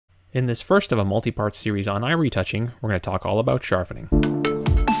In this first of a multi-part series on eye retouching, we're going to talk all about sharpening.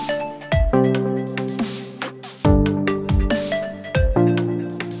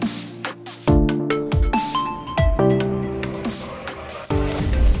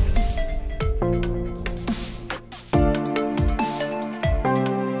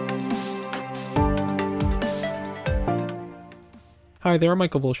 Hi there,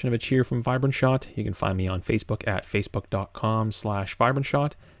 Michael Volshinovich here from Vibrant Shot. You can find me on Facebook at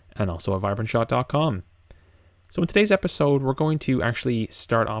facebook.com/vibrantshot and also at vibrantshot.com. So in today's episode, we're going to actually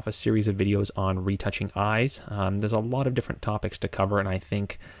start off a series of videos on retouching eyes. There's a lot of different topics to cover, and I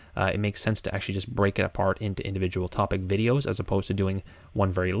think it makes sense to actually just break it apart into individual topic videos as opposed to doing one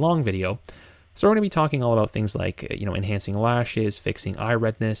very long video. So we're going to be talking all about things like, enhancing lashes, fixing eye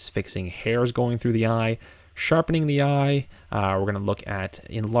redness, fixing hairs going through the eye, sharpening the eye. We're going to look at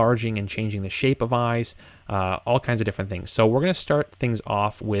enlarging and changing the shape of eyes, all kinds of different things. So we're going to start things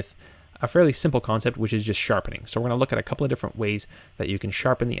off with a fairly simple concept, which is just sharpening. So we're going to look at a couple of different ways that you can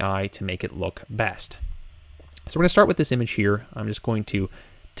sharpen the eye to make it look best. So we're going to start with this image here. I'm just going to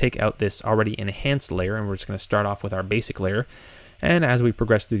take out this already enhanced layer, and we're just going to start off with our basic layer. And as we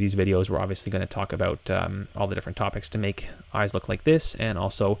progress through these videos, we're obviously going to talk about all the different topics to make eyes look like this and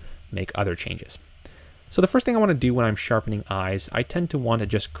also make other changes. So the first thing I want to do when I'm sharpening eyes, I tend to want to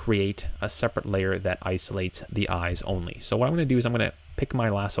just create a separate layer that isolates the eyes only. So what I'm going to do is I'm going to pick my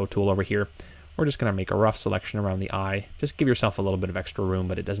lasso tool over here. We're just going to make a rough selection around the eye. Just give yourself a little bit of extra room,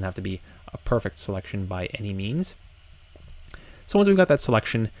 but it doesn't have to be a perfect selection by any means. So once we've got that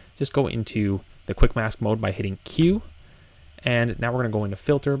selection, just go into the quick mask mode by hitting Q. And now we're going to go into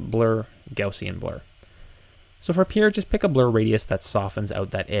filter, blur, Gaussian blur. So for up here, just pick a blur radius that softens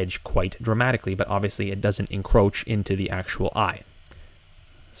out that edge quite dramatically, but obviously it doesn't encroach into the actual eye.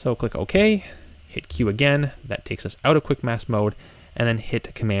 So click OK, hit Q again, that takes us out of quick mask mode, and then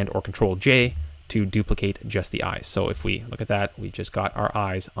hit Command or Control J to duplicate just the eyes. So if we look at that, we just got our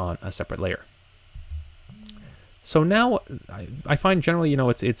eyes on a separate layer. So now I find generally,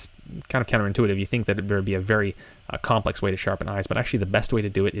 it's kind of counterintuitive. You think that there would be a very complex way to sharpen eyes, but actually the best way to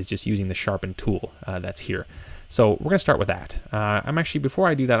do it is just using the Sharpen tool that's here. So we're going to start with that. Before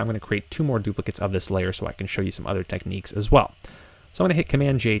I do that, I'm going to create two more duplicates of this layer so I can show you some other techniques as well. So I'm going to hit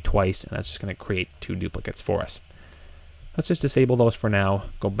Command J twice, and that's just going to create two duplicates for us. Let's just disable those for now,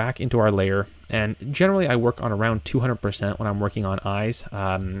 go back into our layer, and generally I work on around 200% when I'm working on eyes.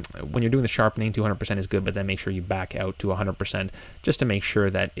 When you're doing the sharpening, 200% is good, but then make sure you back out to 100% just to make sure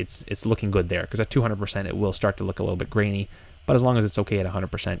that it's looking good there, because at 200% it will start to look a little bit grainy, but as long as it's okay at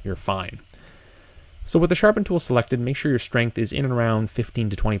 100%, you're fine. So with the Sharpen tool selected, make sure your strength is in and around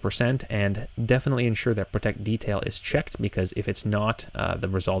 15 to 20%, and definitely ensure that Protect Detail is checked, because if it's not, the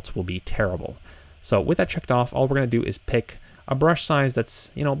results will be terrible. So with that checked off, all we're going to do is pick a brush size that's,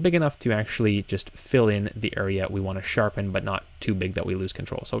 big enough to actually just fill in the area we want to sharpen, but not too big that we lose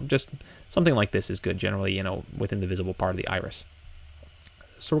control. So just something like this is good generally, within the visible part of the iris.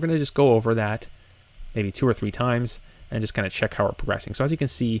 So we're going to just go over that maybe 2 or 3 times and just kind of check how we're progressing. So as you can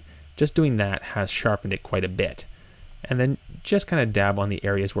see, just doing that has sharpened it quite a bit. And then just kind of dab on the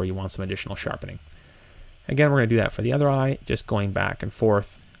areas where you want some additional sharpening. Again, we're going to do that for the other eye, just going back and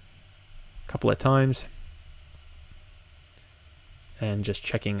forth couple of times and just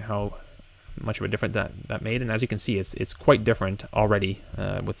checking how much of a difference that made. And as you can see, it's quite different already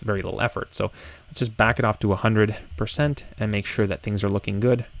with very little effort. So let's just back it off to 100% and make sure that things are looking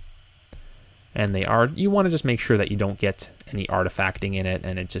good. And they are. You want to just make sure that you don't get any artifacting in it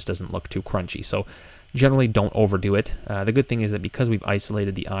and it just doesn't look too crunchy. So generally don't overdo it. The good thing is that because we've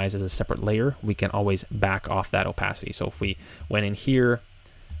isolated the eyes as a separate layer, we can always back off that opacity. So if we went in here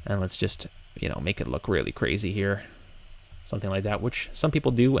and let's just make it look really crazy here, something like that, which some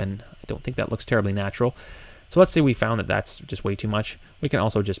people do, and I don't think that looks terribly natural. So let's say we found that that's just way too much. We can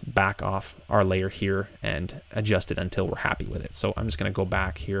also just back off our layer here and adjust it until we're happy with it. So I'm just going to go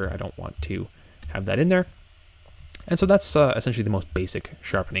back here. I don't want to have that in there. And so that's essentially the most basic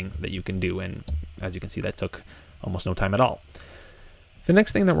sharpening that you can do. And as you can see, that took almost no time at all. The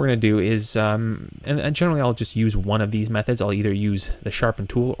next thing that we're going to do is, and generally I'll just use one of these methods. I'll either use the Sharpen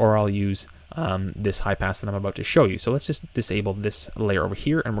tool or I'll use this high pass that I'm about to show you. So let's just disable this layer over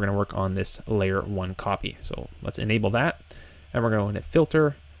here, and we're going to work on this layer 1 copy. So let's enable that, and we're going to hit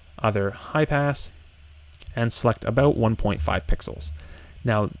Filter, Other, High Pass, and select about 1.5 pixels.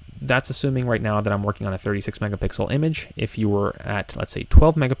 Now that's assuming right now that I'm working on a 36 megapixel image. If you were at, let's say,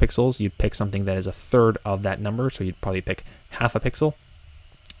 12 megapixels, you'd pick something that is a third of that number, so you'd probably pick half a pixel.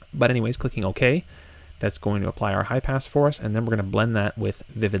 But anyways, clicking OK, that's going to apply our high pass for us, and then we're going to blend that with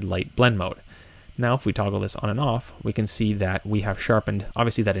Vivid Light Blend Mode. Now if we toggle this on and off, we can see that we have sharpened,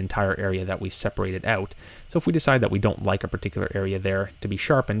 obviously, that entire area that we separated out. So if we decide that we don't like a particular area there to be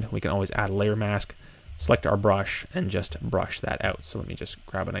sharpened, we can always add a layer mask, select our brush, and just brush that out. So let me just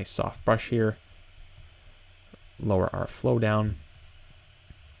grab a nice soft brush here, lower our flow down,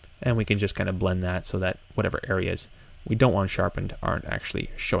 and we can just kind of blend that so that whatever areas we don't want sharpened aren't actually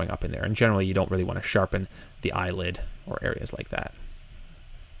showing up in there. And generally, you don't really want to sharpen the eyelid or areas like that.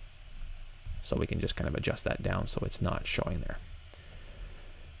 So we can just kind of adjust that down so it's not showing there.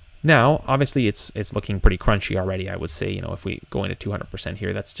 Now, obviously, it's looking pretty crunchy already, I would say. You know, if we go into 200%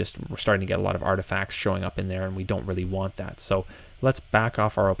 here, that's just, we're starting to get a lot of artifacts showing up in there, and we don't really want that. So let's back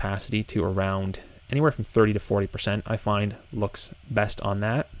off our opacity to around anywhere from 30 to 40%, I find looks best on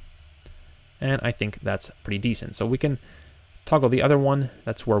that. And I think that's pretty decent. So we can toggle the other one.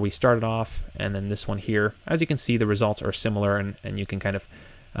 That's where we started off. And then this one here, as you can see, the results are similar, and you can kind of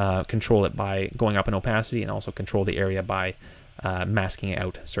control it by going up in opacity, and also control the area by masking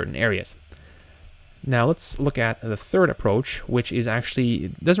out certain areas. Now let's look at the third approach, which is actually,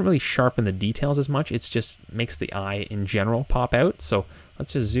 it doesn't really sharpen the details as much. It just makes the eye in general pop out. So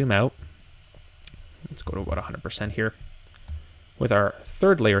let's just zoom out. Let's go to about 100% here. With our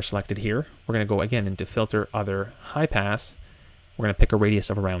third layer selected here, we're going to go again into Filter, Other, High Pass. We're going to pick a radius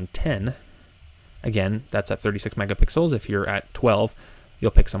of around 10. Again, that's at 36 megapixels. If you're at 12,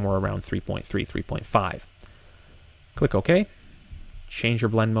 you'll pick somewhere around 3.3, 3.5. Click OK. Change your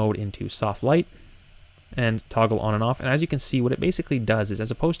blend mode into soft light and toggle on and off. And as you can see, what it basically does is,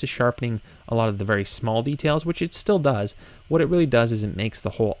 as opposed to sharpening a lot of the very small details, which it still does, what it really does is it makes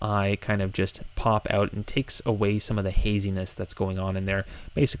the whole eye kind of just pop out and takes away some of the haziness that's going on in there.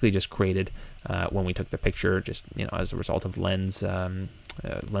 Basically just created when we took the picture, just, you know, as a result of lens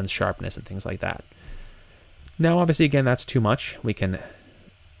sharpness and things like that. Now, obviously, again, that's too much. We can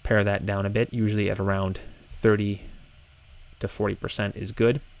pare that down a bit. Usually at around 30 to 40% is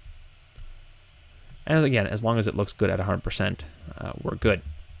good. And again, as long as it looks good at 100%, we're good.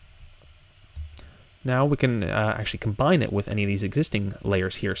 Now we can actually combine it with any of these existing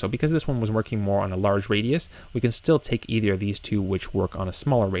layers here. So because this one was working more on a large radius, we can still take either of these two which work on a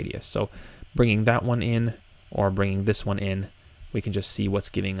smaller radius. So bringing that one in or bringing this one in, we can just see what's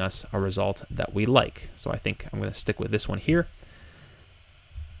giving us a result that we like. So I think I'm going to stick with this one here.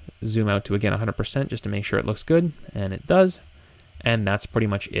 Zoom out to, again, 100% just to make sure it looks good, and it does. And that's pretty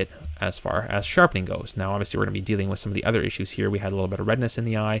much it as far as sharpening goes. Now, obviously, we're going to be dealing with some of the other issues here. We had a little bit of redness in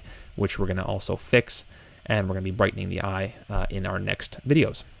the eye, which we're going to also fix, and we're going to be brightening the eye in our next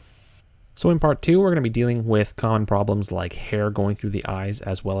videos. So in part 2, we're going to be dealing with common problems like hair going through the eyes,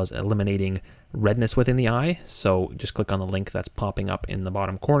 as well as eliminating redness within the eye. So just click on the link that's popping up in the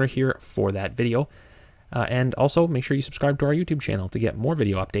bottom corner here for that video. And also make sure you subscribe to our YouTube channel to get more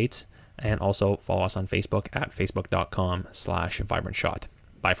video updates. And also follow us on Facebook at facebook.com/vibrantshot.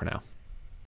 Bye for now.